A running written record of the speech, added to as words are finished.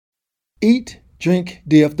Eat, Drink,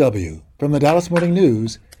 DFW from the Dallas Morning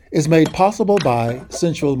News is made possible by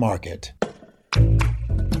Central Market.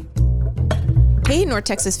 Hey, North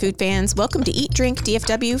Texas food fans. Welcome to Eat, Drink,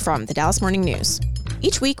 DFW from the Dallas Morning News.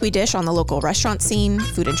 Each week, we dish on the local restaurant scene,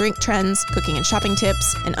 food and drink trends, cooking and shopping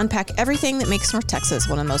tips, and unpack everything that makes North Texas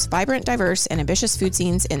one of the most vibrant, diverse, and ambitious food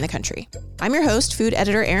scenes in the country. I'm your host, food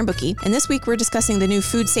editor Erin Bookey, and this week we're discussing the new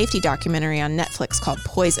food safety documentary on Netflix called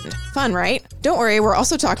Poisoned. Fun, right? Don't worry, we're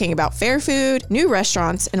also talking about fair food, new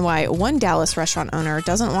restaurants, and why one Dallas restaurant owner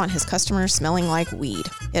doesn't want his customers smelling like weed.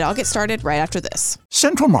 It all gets started right after this.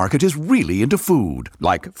 Central Market is really into food,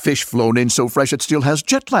 like fish flown in so fresh it still has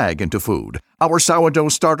jet lag into food. Our sourdough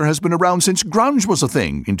starter has been around since grunge was a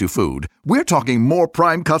thing into food. We're talking more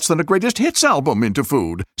prime cuts than a greatest hits album into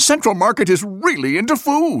food. Central Market is really into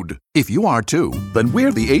food. If you are too, then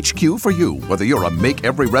we're the HQ for you. Whether you're a make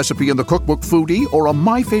every recipe in the cookbook foodie or a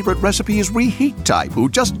my favorite recipe is reheat type who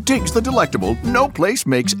just digs the delectable, no place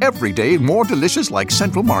makes every day more delicious like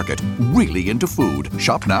Central Market. Really into food.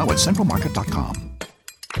 Shop now at centralmarket.com.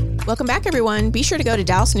 Welcome back, everyone. Be sure to go to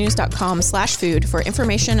dallasnews.com/food for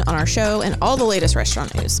information on our show and all the latest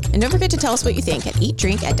restaurant news. And don't forget to tell us what you think at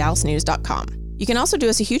eatdrink@dallasnews.com. You can also do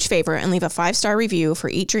us a huge favor and leave a 5-star review for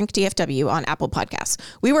Eat Drink DFW on Apple Podcasts.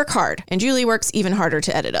 We work hard, and Julie works even harder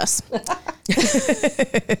to edit us.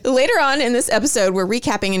 Later on in this episode, we're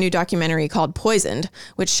recapping a new documentary called Poisoned,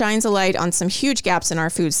 which shines a light on some huge gaps in our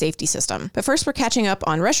food safety system. But first, we're catching up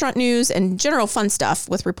on restaurant news and general fun stuff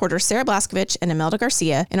with reporters Sarah Blaskovich and Imelda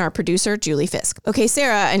Garcia and our producer, Julie Fisk. Okay,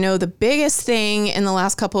 Sarah, I know the biggest thing in the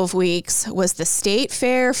last couple of weeks was the State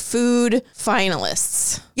Fair food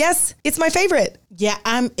finalists. Yes, it's my favorite. Yeah,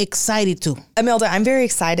 I'm excited too. Imelda, I'm very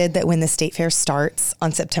excited that when the State Fair starts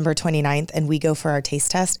on September 29th and we go for our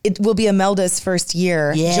taste test, it will be Imelda's first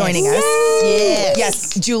year joining us.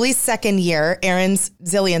 Yes, Julie's second year, Erin's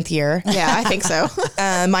zillionth year. Yeah, I think so.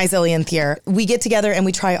 My zillionth year. We get together and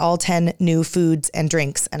we try all 10 new foods and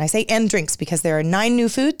drinks. And I say and drinks because there are 9 new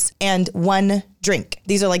foods and 1 drink.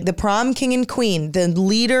 These are like the prom king and queen, the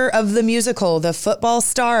leader of the musical, the football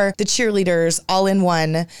star, the cheerleaders, all in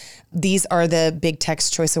one. These are the Big Tex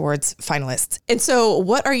Choice Awards finalists. And so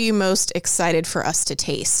what are you most excited for us to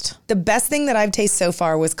taste? The best thing that I've tasted so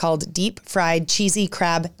far was called deep fried cheesy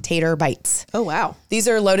crab tater bites. Oh, wow. These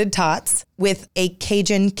are loaded tots with a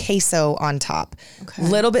Cajun queso on top. A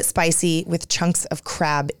little bit spicy with chunks of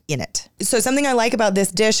crab in it. So something I like about this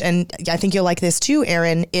dish, and I think you'll like this too,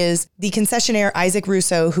 Erin, is the concessionaire Isaac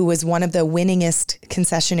Russo, who was one of the winningest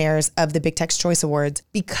concessionaires of the Big Tex Choice Awards.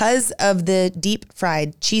 Because of the deep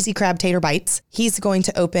fried cheesy crab tater bites, he's going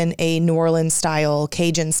to open a New Orleans style,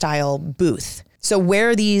 Cajun style booth. So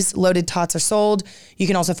where these loaded tots are sold, you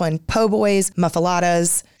can also find po' boys,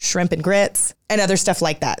 muffaladas, shrimp and grits, and other stuff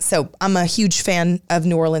like that. So I'm a huge fan of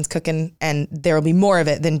New Orleans cooking, and there will be more of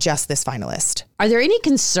it than just this finalist. Are there any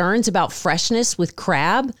concerns about freshness with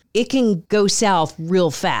crab? It can go south real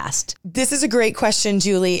fast. This is a great question,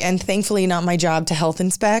 Julie, and thankfully not my job to health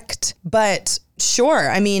inspect, but sure.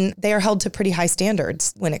 I mean, they are held to pretty high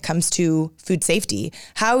standards when it comes to food safety.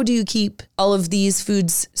 How do you keep all of these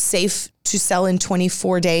foods safe to sell in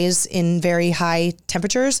 24 days in very high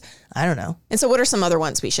temperatures? I don't know. And so what are some other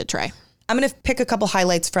ones we should try? I'm going to pick a couple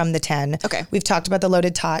highlights from the 10. Okay. We've talked about the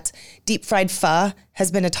loaded tots. Deep fried pho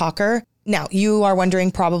has been a talker. Now, you are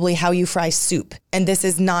wondering probably how you fry soup, and this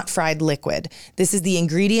is not fried liquid. This is the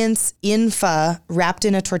ingredients in pho wrapped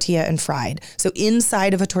in a tortilla and fried. So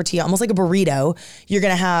inside of a tortilla, almost like a burrito, you're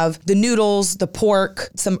going to have the noodles, the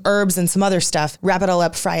pork, some herbs, and some other stuff. Wrap it all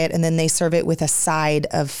up, fry it, and then they serve it with a side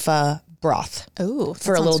of pho broth. Ooh,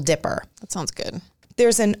 for a little dipper. That sounds good.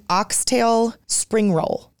 There's an oxtail spring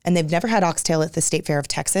roll, and they've never had oxtail at the State Fair of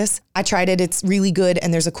Texas. I tried it. It's really good,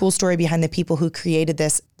 and there's a cool story behind the people who created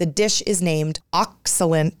this. The dish is named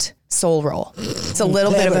Oxcellent Soul Roll. It's a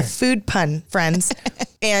little bit of a food pun, friends.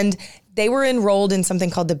 And they were enrolled in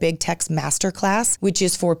something called the Big Tex Masterclass, which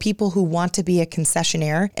is for people who want to be a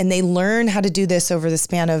concessionaire. And they learn how to do this over the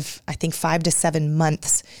span of, I think, 5 to 7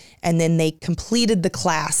 months. And then they completed the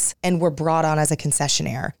class and were brought on as a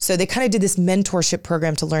concessionaire. So they kind of did this mentorship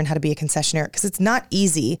program to learn how to be a concessionaire, because it's not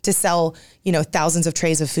easy to sell, thousands of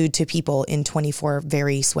trays of food to people in 24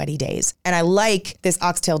 very sweaty days. And I like this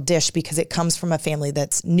oxtail dish because it comes from a family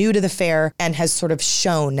that's new to the fair and has sort of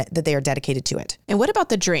shown that they are dedicated to it. And what about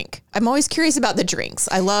the drink? I'm always curious about the drinks.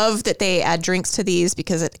 I love that they add drinks to these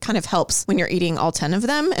because it kind of helps when you're eating all 10 of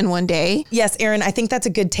them in one day. Yes, Erin, I think that's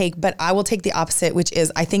a good take, but I will take the opposite, which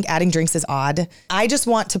is I think adding drinks is odd. I just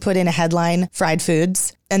want to put in a headline, fried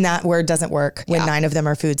foods, and that word doesn't work when 9 of them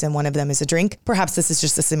are foods and 1 of them is a drink. Perhaps this is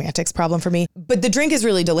just a semantics problem for me, but the drink is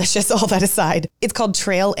really delicious, all that aside. It's called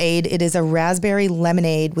Trail Aid. It is a raspberry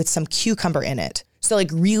lemonade with some cucumber in it. So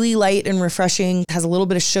like really light and refreshing, has a little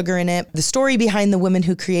bit of sugar in it. The story behind the woman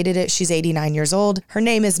who created it, she's 89 years old. Her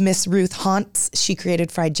name is Miss Ruth Hauntz. She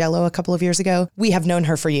created fried Jell-O a couple of years ago. We have known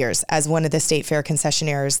her for years as one of the State Fair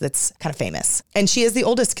concessionaires that's kind of famous. And she is the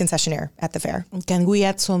oldest concessionaire at the fair. Can we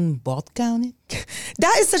add some vodka on it?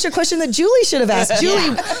 That is such a question that Julie should have asked.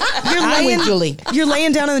 Julie, you're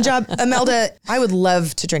laying down on the job. Imelda, I would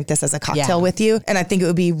love to drink this as a cocktail with you. And I think it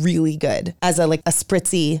would be really good as a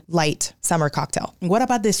spritzy, light summer cocktail. What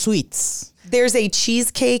about the sweets? There's a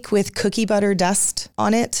cheesecake with cookie butter dust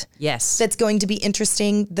on it. Yes. That's going to be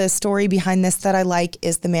interesting. The story behind this that I like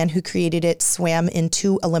is the man who created it swam in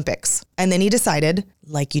 2 Olympics. And then he decided,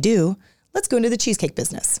 like you do, let's go into the cheesecake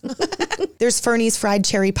business. There's Fernie's fried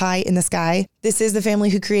cherry pie in the sky. This is the family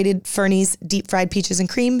who created Fernie's deep fried peaches and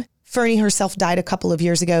cream. Fernie herself died a couple of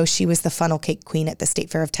years ago. She was the funnel cake queen at the State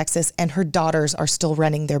Fair of Texas, and her daughters are still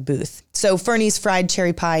running their booth. So Fernie's fried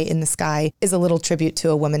cherry pie in the sky is a little tribute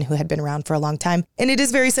to a woman who had been around for a long time. And it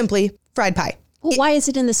is very simply fried pie. Well, why is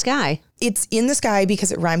it in the sky? It's in the sky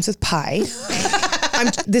because it rhymes with pie.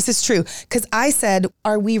 This is true. Because I said,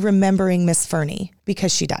 are we remembering Miss Fernie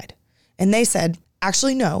because she died? And they said,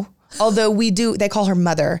 actually, no. Although they call her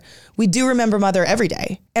Mother. We do remember Mother every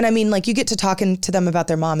day. And I mean, like, you get to talking to them about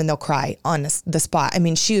their mom and they'll cry on the spot. I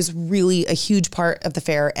mean, she is really a huge part of the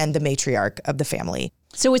fair and the matriarch of the family.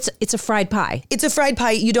 So it's a fried pie. It's a fried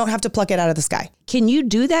pie. You don't have to pluck it out of the sky. Can you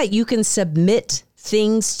do that? You can submit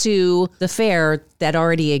things to the fair that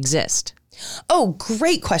already exist. Oh,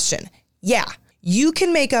 great question. Yeah. You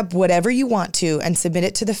can make up whatever you want to and submit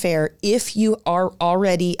it to the fair if you are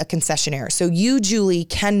already a concessionaire. So you, Julie,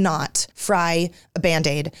 cannot fry a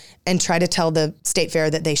Band-Aid and try to tell the State Fair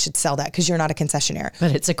that they should sell that because you're not a concessionaire.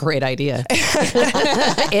 But it's a great idea.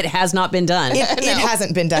 It has not been done. It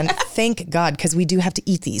hasn't been done. Thank God, because we do have to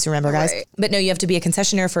eat these, remember, guys? Right. But no, you have to be a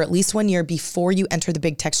concessionaire for at least 1 year before you enter the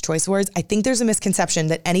Big Tex Choice Awards. I think there's a misconception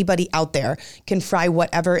that anybody out there can fry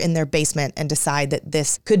whatever in their basement and decide that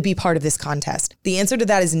this could be part of this contest. The answer to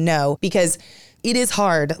that is no, because it is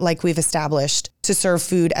hard, like we've established, to serve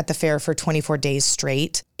food at the fair for 24 days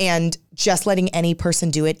straight. And just letting any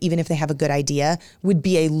person do it, even if they have a good idea, would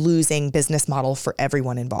be a losing business model for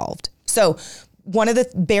everyone involved. So one of the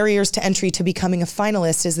barriers to entry to becoming a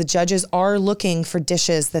finalist is the judges are looking for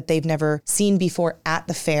dishes that they've never seen before at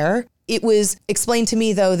the fair. It was explained to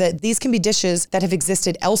me, though, that these can be dishes that have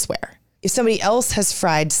existed elsewhere. If somebody else has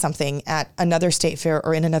fried something at another state fair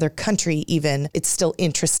or in another country even, it's still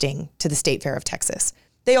interesting to the State Fair of Texas.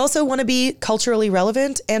 They also want to be culturally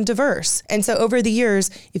relevant and diverse. And so over the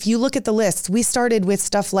years, if you look at the lists, we started with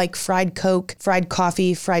stuff like fried Coke, fried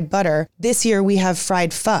coffee, fried butter. This year we have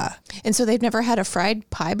fried pho. And so they've never had a fried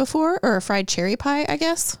pie before, or a fried cherry pie, I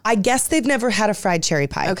guess? I guess they've never had a fried cherry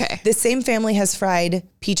pie. Okay. The same family has fried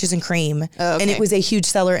peaches and cream, okay. And it was a huge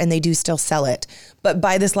seller, and they do still sell it. But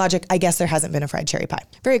by this logic, I guess there hasn't been a fried cherry pie.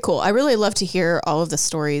 Very cool. I really love to hear all of the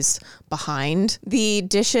stories behind the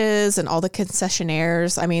dishes and all the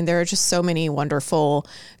concessionaires. I mean, there are just so many wonderful,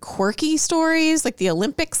 quirky stories, like the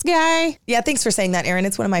Olympics guy. Yeah, thanks for saying that, Erin.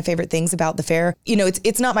 It's one of my favorite things about the fair. You know,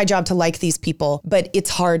 it's not my job to like these people, but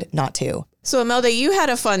it's hard not to. So, Imelda, you had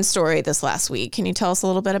a fun story this last week. Can you tell us a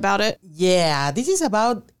little bit about it? Yeah, this is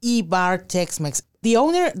about E-Bar Tex-Mex. The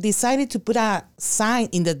owner decided to put a sign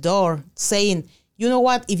in the door saying, you know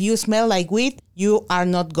what, if you smell like weed, you are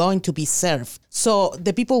not going to be served. So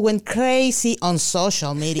the people went crazy on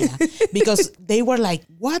social media because they were like,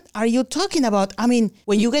 what are you talking about? I mean,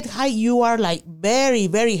 when you get high, you are like very,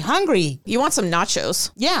 very hungry. You want some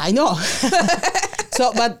nachos. Yeah, I know.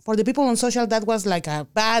 So, but for the people on social, that was like a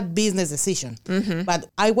bad business decision. Mm-hmm. But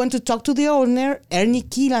I went to talk to the owner, Ernie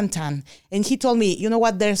Keelantan, and he told me, you know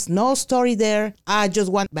what, there's no story there. I just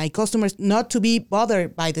want my customers not to be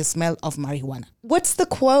bothered by the smell of marijuana. What's the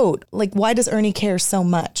quote? Like, why does Ernie care so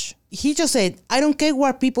much? He just said, I don't care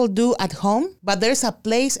what people do at home, but there's a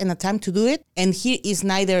place and a time to do it. And here is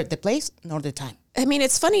neither the place nor the time. I mean,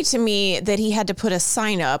 it's funny to me that he had to put a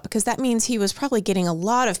sign up because that means he was probably getting a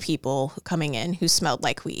lot of people coming in who smelled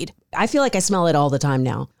like weed. I feel like I smell it all the time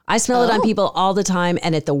now. I smell it on people all the time.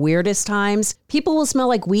 And at the weirdest times, people will smell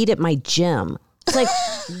like weed at my gym. It's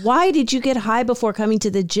like, why did you get high before coming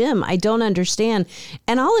to the gym? I don't understand.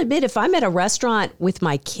 And I'll admit, if I'm at a restaurant with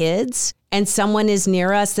my kids and someone is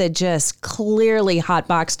near us that just clearly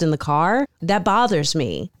hotboxed in the car, that bothers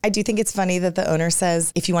me. I do think it's funny that the owner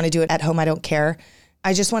says, if you want to do it at home, I don't care.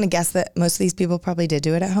 I just want to guess that most of these people probably did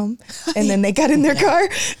do it at home. And then they got in their car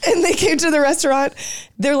and they came to the restaurant.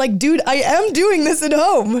 They're like, dude, I am doing this at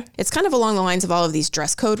home. It's kind of along the lines of all of these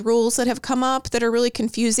dress code rules that have come up that are really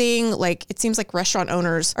confusing. Like, it seems like restaurant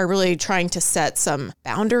owners are really trying to set some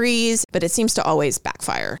boundaries, but it seems to always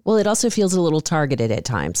backfire. Well, it also feels a little targeted at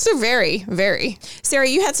times. So very, very. Sarah,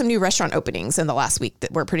 you had some new restaurant openings in the last week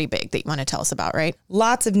that were pretty big that you want to tell us about, right?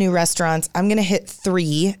 Lots of new restaurants. I'm going to hit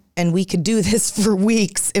 3. And we could do this for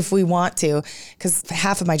weeks if we want to, because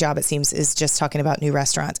half of my job, it seems, is just talking about new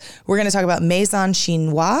restaurants. We're going to talk about Maison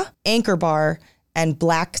Chinois, Anchor Bar, and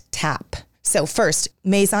Black Tap. So first,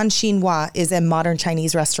 Maison Chinois is a modern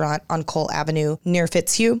Chinese restaurant on Cole Avenue near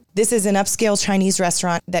Fitzhugh. This is an upscale Chinese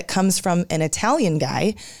restaurant that comes from an Italian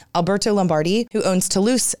guy, Alberto Lombardi, who owns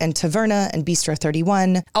Toulouse and Taverna and Bistro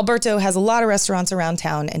 31. Alberto has a lot of restaurants around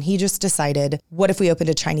town, and he just decided, what if we opened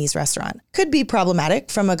a Chinese restaurant? Could be problematic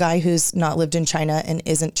from a guy who's not lived in China and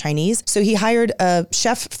isn't Chinese. So he hired a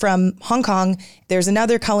chef from Hong Kong. There's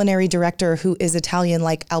another culinary director who is Italian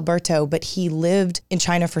like Alberto, but he lived in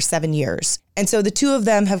China for 7 years. And so the two of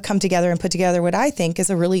them have come together and put together what I think is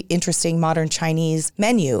a really interesting modern Chinese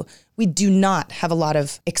menu. We do not have a lot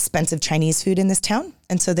of expensive Chinese food in this town.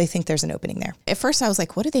 And so they think there's an opening there. At first I was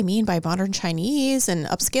like, what do they mean by modern Chinese and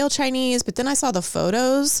upscale Chinese? But then I saw the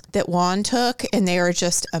photos that Juan took and they are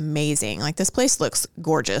just amazing. Like, this place looks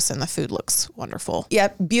gorgeous and the food looks wonderful. Yeah,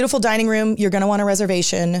 beautiful dining room. You're going to want a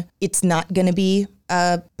reservation. It's not going to be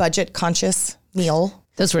a budget conscious meal.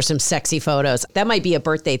 Those were some sexy photos. That might be a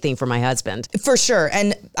birthday thing for my husband. For sure.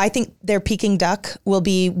 And I think their Peking duck will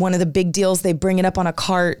be one of the big deals. They bring it up on a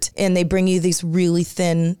cart and they bring you these really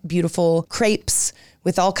thin, beautiful crepes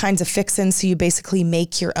with all kinds of fixins. So you basically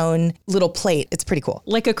make your own little plate. It's pretty cool.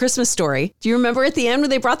 Like A Christmas Story. Do you remember at the end when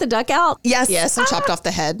they brought the duck out? Yes. Yes, and chopped off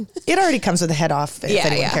the head. It already comes with the head off, if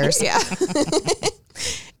anyone cares. Yeah.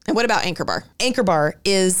 And what about Anchor Bar? Anchor Bar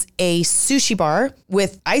is a sushi bar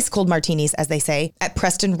with ice cold martinis, as they say, at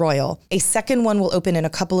Preston Royal. A second one will open in a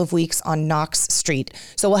couple of weeks on Knox Street.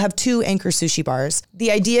 So we'll have 2 Anchor sushi bars. The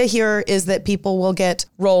idea here is that people will get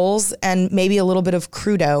rolls and maybe a little bit of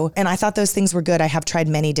crudo. And I thought those things were good. I have tried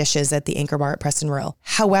many dishes at the Anchor Bar at Preston Royal.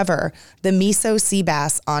 However, the miso sea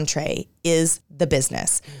bass entree is the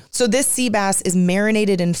business. So this sea bass is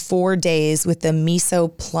marinated in 4 days with the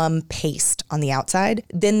miso plum paste on the outside.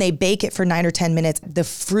 Then they bake it for 9 or 10 minutes. The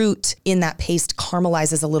fruit in that paste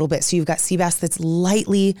caramelizes a little bit. So you've got sea bass that's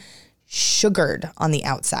lightly sugared on the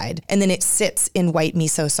outside. And then it sits in white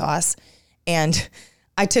miso sauce. And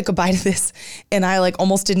I took a bite of this and I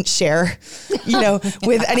almost didn't share,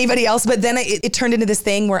 with anybody else. But then it turned into this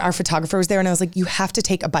thing where our photographer was there and I was like, you have to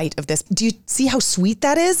take a bite of this. Do you see how sweet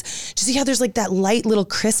that is? Do you see how there's that light little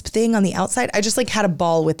crisp thing on the outside? I just had a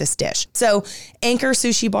ball with this dish. So Anchor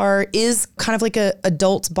Sushi Bar is kind of like a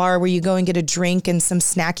adult bar where you go and get a drink and some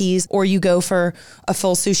snackies, or you go for a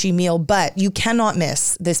full sushi meal, but you cannot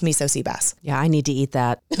miss this miso sea bass. Yeah, I need to eat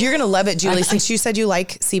that. You're going to love it, Julie. Since you said you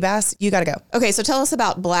like sea bass, you got to go. Okay, so tell us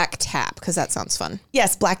about Black Tap, because that sounds fun.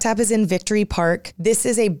 Yes, Black Tap is in Victory Park. This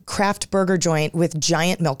is a craft burger joint with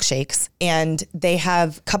giant milkshakes. And they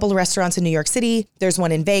have a couple of restaurants in New York City. There's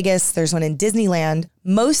one in Vegas. There's one in Disneyland.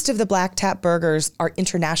 Most of the Black Tap burgers are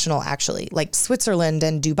international, actually, like Switzerland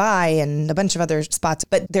and Dubai and a bunch of other spots.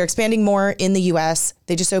 But they're expanding more in the US.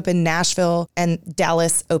 They just opened Nashville, and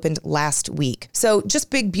Dallas opened last week. So just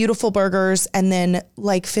big, beautiful burgers, and then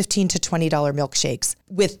 $15 to $20 milkshakes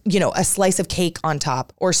with, a slice of cake on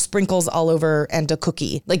top or sprinkles all over and a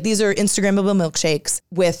cookie. These are Instagrammable milkshakes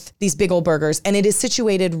with these big old burgers. And it is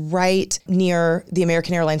situated right near the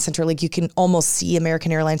American Airlines Center. You can almost see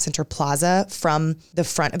American Airlines Center Plaza from the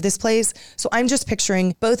front of this place. So I'm just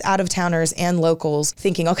picturing both out of towners and locals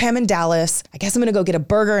thinking, okay, I'm in Dallas. I guess I'm going to go get a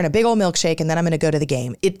burger and a big old milkshake, and then I'm going to go to the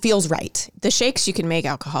game. It feels right. The shakes you can make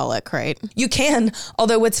alcoholic, right? You can.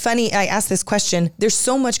 Although what's funny, I asked this question, there's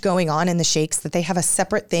so much going on in the shakes that they have a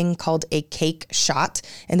separate thing called a cake shot.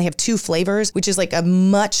 And they have 2 flavors, which is a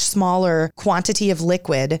much smaller quantity of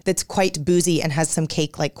liquid that's quite boozy and has some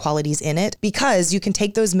cake-like qualities in it, because you can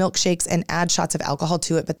take those milkshakes and add shots of alcohol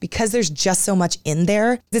to it. But because there's just so much in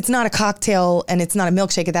there, it's not a cocktail and it's not a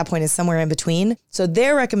milkshake at that point. It's somewhere in between. So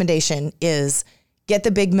their recommendation is get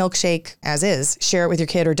the big milkshake as is, share it with your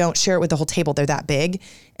kid, or don't share it with the whole table. They're that big.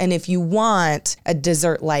 And if you want a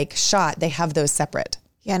dessert-like shot, they have those separate.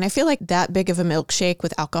 Yeah, and I feel like that big of a milkshake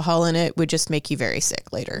with alcohol in it would just make you very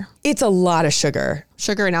sick later. It's a lot of sugar.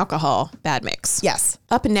 Sugar and alcohol, bad mix. Yes.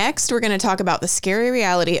 Up next, we're going to talk about the scary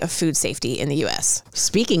reality of food safety in the U.S.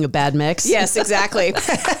 Speaking of bad mix. Yes, exactly.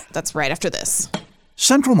 That's right after this.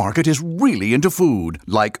 Central Market is really into food.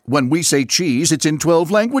 Like when we say cheese, it's in 12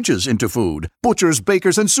 languages into food. Butchers,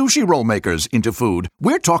 bakers, and sushi roll makers into food.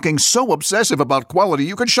 We're talking so obsessive about quality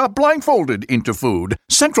you can shop blindfolded into food.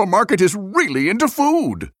 Central Market is really into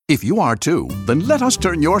food. If you are too, then let us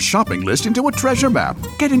turn your shopping list into a treasure map.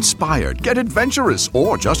 Get inspired, get adventurous,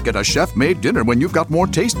 or just get a chef-made dinner when you've got more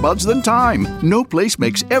taste buds than time. No place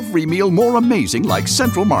makes every meal more amazing like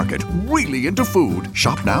Central Market. Really into food.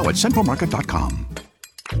 Shop now at centralmarket.com.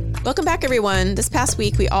 Welcome back, everyone. This past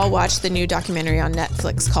week, we all watched the new documentary on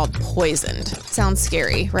Netflix called Poisoned. Sounds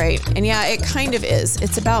scary, right? And yeah, it kind of is.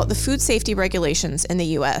 It's about the food safety regulations in the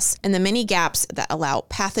U.S. and the many gaps that allow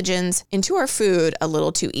pathogens into our food a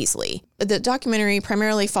little too easily. The documentary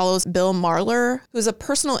primarily follows Bill Marler, who's a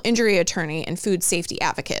personal injury attorney and food safety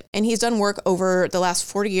advocate. And he's done work over the last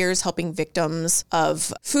 40 years helping victims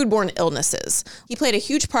of foodborne illnesses. He played a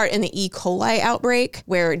huge part in the E. coli outbreak,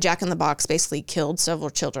 where Jack in the Box basically killed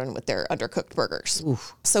several children with their undercooked burgers.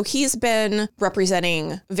 Oof. So he's been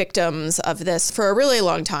representing victims of this for a really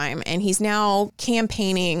long time, and he's now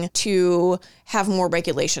campaigning to have more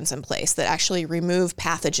regulations in place that actually remove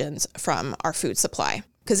pathogens from our food supply.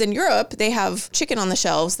 Because in Europe, they have chicken on the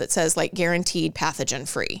shelves that says like guaranteed pathogen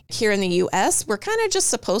free. Here in the US, we're kind of just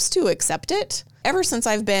supposed to accept it. Ever since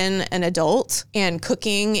I've been an adult and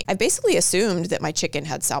cooking, I basically assumed that my chicken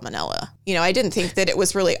had salmonella. You know, I didn't think that it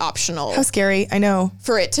was really optional. How scary, I know.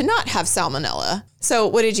 For it to not have salmonella. So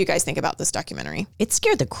what did you guys think about this documentary? It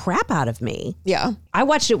scared the crap out of me. Yeah. I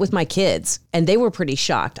watched it with my kids and they were pretty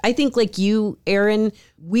shocked. I think like you, Erin,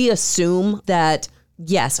 we assume that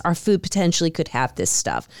yes, our food potentially could have this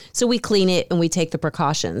stuff. So we clean it and we take the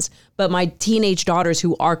precautions. But my teenage daughters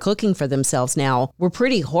who are cooking for themselves now were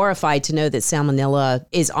pretty horrified to know that salmonella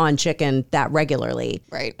is on chicken that regularly.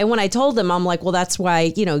 Right. And when I told them, I'm like, well, that's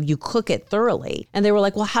why, you cook it thoroughly. And they were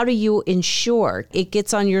like, well, how do you ensure it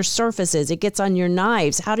gets on your surfaces? It gets on your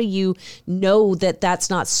knives. How do you know that that's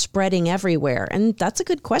not spreading everywhere? And that's a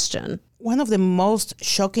good question. One of the most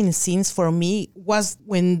shocking scenes for me was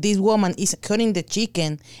when this woman is cutting the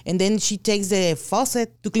chicken and then she takes the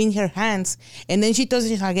faucet to clean her hands and then she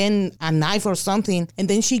touches again a knife or something and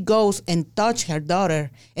then she goes and touches her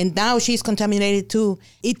daughter and now she's contaminated too.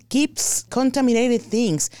 It keeps contaminated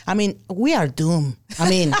things. I mean, we are doomed. I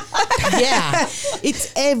mean, yeah,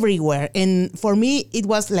 it's everywhere. And for me, it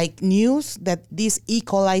was like news that this E.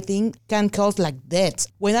 coli thing can cause like deaths.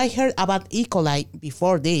 When I heard about E. coli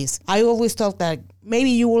before this, I always thought that maybe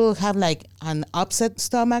you will have like an upset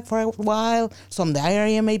stomach for a while, some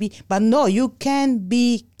diarrhea maybe, but no, you can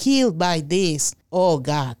be killed by this. Oh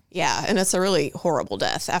God. Yeah, and it's a really horrible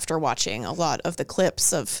death after watching a lot of the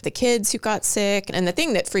clips of the kids who got sick. And the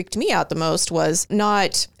thing that freaked me out the most was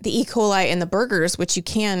not the E. coli in the burgers, which you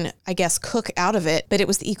can, I guess, cook out of it, but it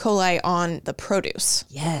was the E. coli on the produce.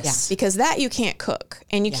 Yes. Because that you can't cook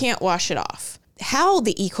and you can't wash it off. How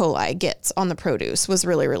the E. coli gets on the produce was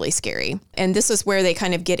really, really scary. And this is where they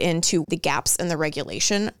kind of get into the gaps in the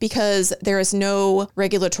regulation because there is no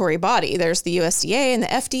regulatory body. There's the USDA and the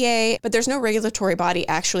FDA, but there's no regulatory body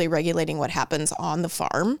actually regulating what happens on the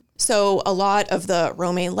farm. So a lot of the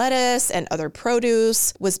romaine lettuce and other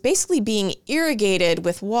produce was basically being irrigated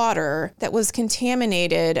with water that was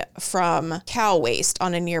contaminated from cow waste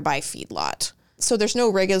on a nearby feedlot. So there's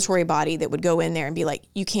no regulatory body that would go in there and be like,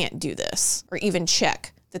 you can't do this, or even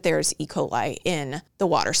check that there's E. coli in the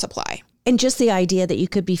water supply. And just the idea that you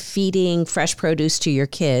could be feeding fresh produce to your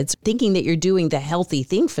kids, thinking that you're doing the healthy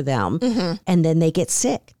thing for them, and then they get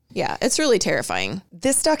sick. Yeah, it's really terrifying.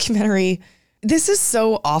 This documentary, this is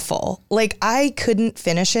so awful. Like, I couldn't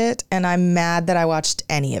finish it, and I'm mad that I watched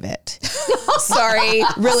any of it. Sorry.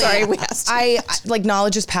 Really. Sorry, we asked. I like,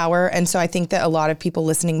 knowledge is power, and so I think that a lot of people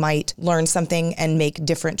listening might learn something and make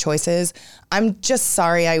different choices. I'm just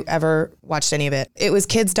sorry I ever watched any of it. It was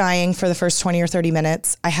kids dying for the first 20 or 30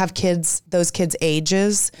 minutes. I have kids, those kids'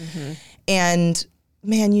 ages, and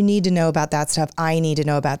man, you need to know about that stuff. I need to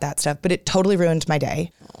know about that stuff, but it totally ruined my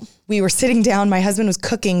day. We were sitting down. My husband was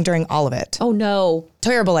cooking during all of it. Oh, no.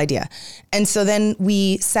 Terrible idea. And so then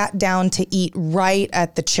we sat down to eat right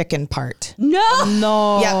at the chicken part.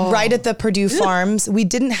 No. Yeah, right at the Purdue Farms. We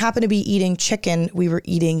didn't happen to be eating chicken. We were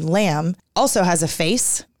eating lamb. Also has a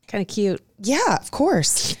face. Kind of cute. Yeah, of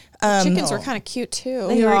course. Chickens were kind of cute too.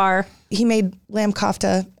 They are. He made lamb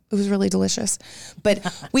kofta. It was really delicious.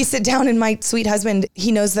 But we sit down and my sweet husband,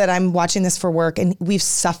 he knows that I'm watching this for work and we've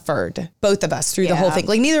suffered, both of us, through the whole thing.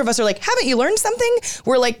 Like, neither of us are like, haven't you learned something?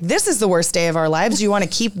 We're like, this is the worst day of our lives. Do you want to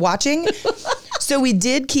keep watching? So we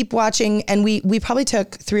did keep watching, and we probably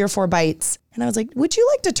took 3 or 4 bites. And I was like, would you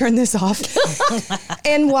like to turn this off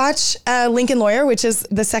and watch Lincoln Lawyer, which is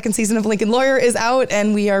the second season of Lincoln Lawyer is out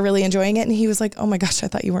and we are really enjoying it. And he was like, oh my gosh, I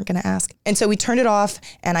thought you weren't going to ask. And so we turned it off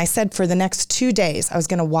and I said for the next 2 days, I was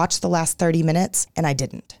going to watch the last 30 minutes and I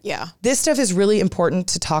didn't. Yeah. This stuff is really important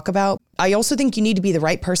to talk about. I also think you need to be the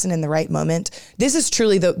right person in the right moment. This is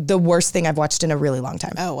truly the worst thing I've watched in a really long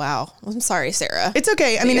time. Oh, wow. Well, I'm sorry, Sarah. It's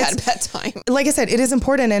okay. I mean, you it's had a bad time. Like I said, it is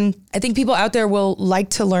important. And I think people out there will like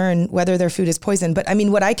to learn whether their food is poison. But I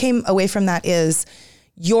mean, what I came away from that is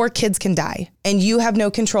your kids can die and you have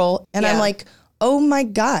no control. And I'm like, oh my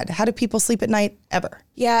God, how do people sleep at night ever?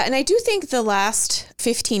 Yeah. And I do think the last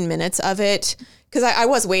 15 minutes of it, because I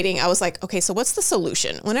was waiting. I was like, okay, so what's the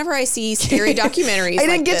solution? Whenever I see scary documentaries I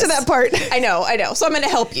didn't get to that part. I know. So I'm going to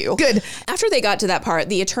help you. Good. After they got to that part,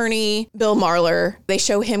 the attorney, Bill Marler, they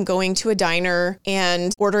show him going to a diner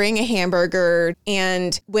and ordering a hamburger.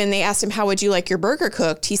 And when they asked him, how would you like your burger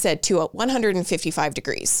cooked? He said to 155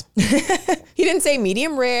 degrees. He didn't say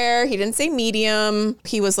medium rare. He didn't say medium.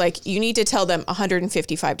 He was like, you need to tell them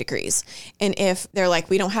 155 degrees. And if they're like,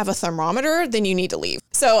 we don't have a thermometer, then you need to leave.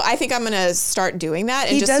 So I think I'm going to start doing that.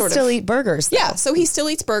 And He just does sort still of eat burgers, though. Yeah, so he still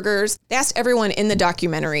eats burgers. They asked everyone in the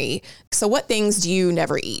documentary, so what things do you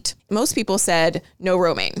never eat? Most people said no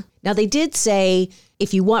romaine. Now, they did say,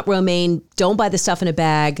 if you want romaine, don't buy the stuff in a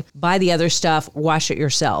bag, buy the other stuff, wash it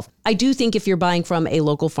yourself. I do think if you're buying from a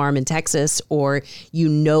local farm in Texas or you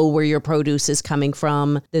know where your produce is coming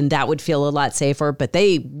from, then that would feel a lot safer. But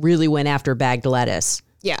they really went after bagged lettuce.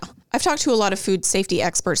 Yeah. I've talked to a lot of food safety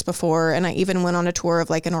experts before, and I even went on a tour of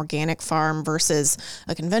like an organic farm versus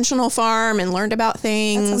a conventional farm and learned about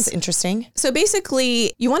things. That sounds interesting. So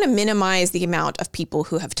basically, you want to minimize the amount of people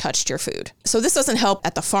who have touched your food. So this doesn't help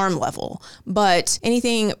at the farm level, but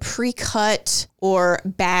anything pre-cut or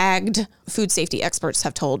bagged, food safety experts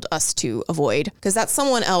have told us to avoid, because that's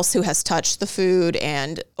someone else who has touched the food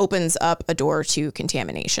and opens up a door to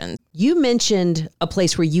contamination. You mentioned a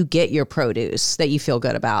place where you get your produce that you feel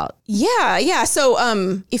good about. Yeah.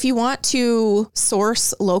 So if you want to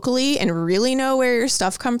source locally and really know where your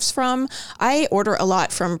stuff comes from, I order a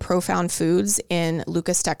lot from Profound Foods in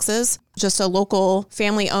Lucas, Texas, just a local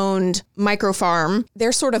family-owned micro farm.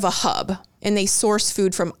 They're sort of a hub, and they source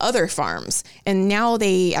food from other farms. And now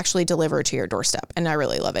they actually deliver to your doorstep. And I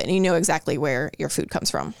really love it. And you know exactly where your food comes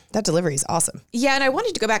from. That delivery is awesome. Yeah. And I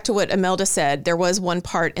wanted to go back to what Imelda said. There was one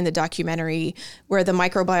part in the documentary where the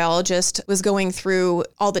microbiologist was going through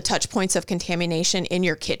all the touch points of contamination in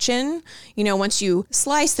your kitchen. You know, once you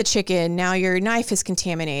slice the chicken, now your knife is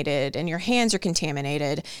contaminated and your hands are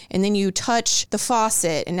contaminated. And then you touch the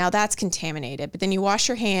faucet and now that's contaminated. But then you wash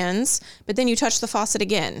your hands, but then you touch the faucet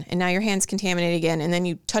again and now your hands contaminated again. And then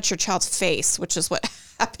you touch your child's face, which is what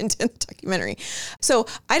happened in the documentary. So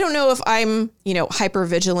I don't know if I'm, hyper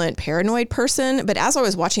vigilant, paranoid person, but as I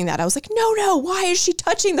was watching that, I was like, no, why is she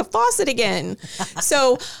touching the faucet again?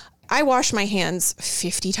 So I wash my hands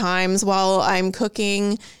 50 times while I'm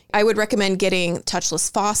cooking. I would recommend getting touchless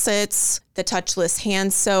faucets, the touchless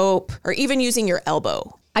hand soap, or even using your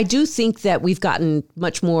elbow. I do think that we've gotten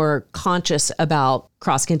much more conscious about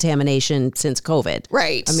cross-contamination since COVID.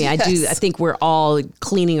 Right. I mean, I think we're all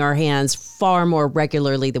cleaning our hands far more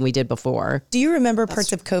regularly than we did before. Do you remember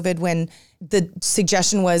parts of COVID when the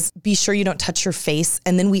suggestion was be sure you don't touch your face?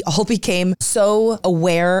 And then we all became so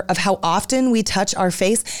aware of how often we touch our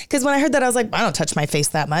face. Because when I heard that, I was like, I don't touch my face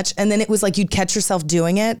that much. And then it was like you'd catch yourself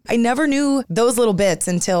doing it. I never knew those little bits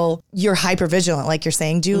until you're hyper vigilant, like you're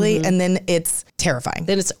saying, Julie. Mm-hmm. And then it's terrifying.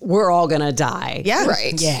 Then we're all going to die. Yeah.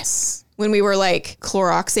 Right. Yes. When we were like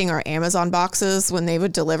Cloroxing our Amazon boxes when they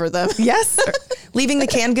would deliver them. Yes. Leaving the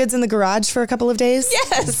canned goods in the garage for a couple of days.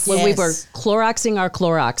 Yes. When we were Cloroxing our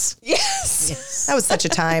Clorox. Yes. That was such a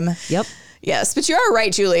time. Yep. Yes, but you are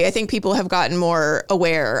right, Julie. I think people have gotten more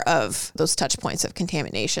aware of those touch points of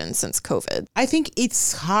contamination since COVID. I think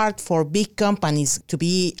it's hard for big companies to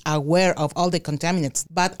be aware of all the contaminants,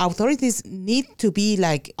 but authorities need to be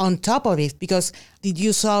like on top of it, because did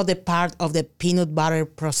you saw the part of the peanut butter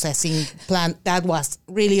processing plant? That was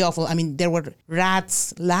really awful. I mean, there were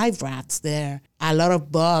rats, live rats there, a lot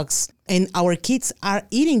of bugs, and our kids are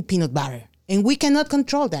eating peanut butter. And we cannot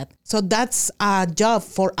control that. So that's a job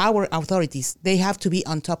for our authorities. They have to be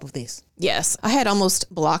on top of this. Yes. I had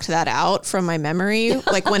almost blocked that out from my memory,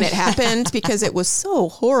 like when it happened, because it was so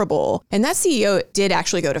horrible. And that CEO did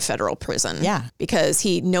actually go to federal prison. Yeah. Because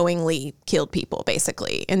he knowingly killed people,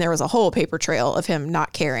 basically. And there was a whole paper trail of him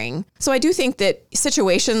not caring. So I do think that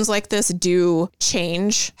situations like this do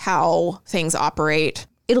change how things operate.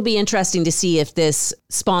 It'll be interesting to see if this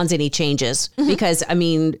spawns any changes, because,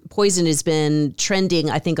 Poison has been trending,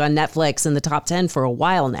 I think, on Netflix in the top 10 for a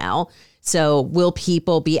while now. So will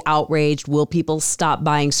people be outraged? Will people stop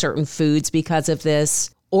buying certain foods because of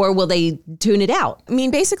this? Or will they tune it out? I mean,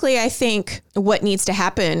 basically, I think what needs to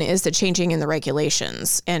happen is the changing in the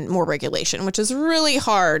regulations and more regulation, which is really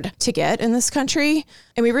hard to get in this country.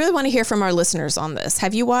 And we really want to hear from our listeners on this.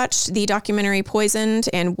 Have you watched the documentary Poisoned?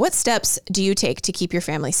 And what steps do you take to keep your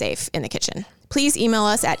family safe in the kitchen? Please email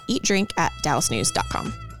us at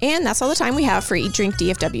eatdrink@dallasnews.com. And that's all the time we have for Eat Drink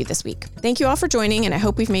DFW this week. Thank you all for joining, and I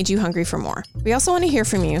hope we've made you hungry for more. We also want to hear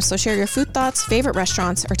from you, so share your food thoughts, favorite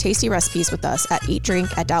restaurants, or tasty recipes with us at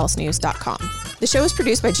eatdrink@dallasnews.com. The show is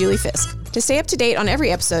produced by Julie Fisk. To stay up to date on every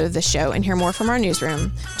episode of this show and hear more from our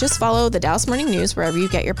newsroom, just follow the Dallas Morning News wherever you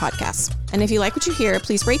get your podcasts. And if you like what you hear,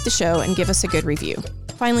 please rate the show and give us a good review.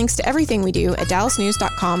 Find links to everything we do at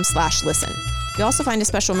dallasnews.com/listen. You'll also find a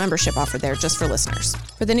special membership offer there just for listeners.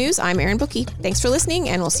 For the news, I'm Erin Bookie. Thanks for listening,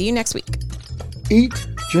 and we'll see you next week. Eat,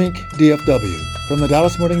 Drink, DFW from the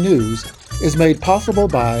Dallas Morning News is made possible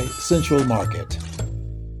by Central Market.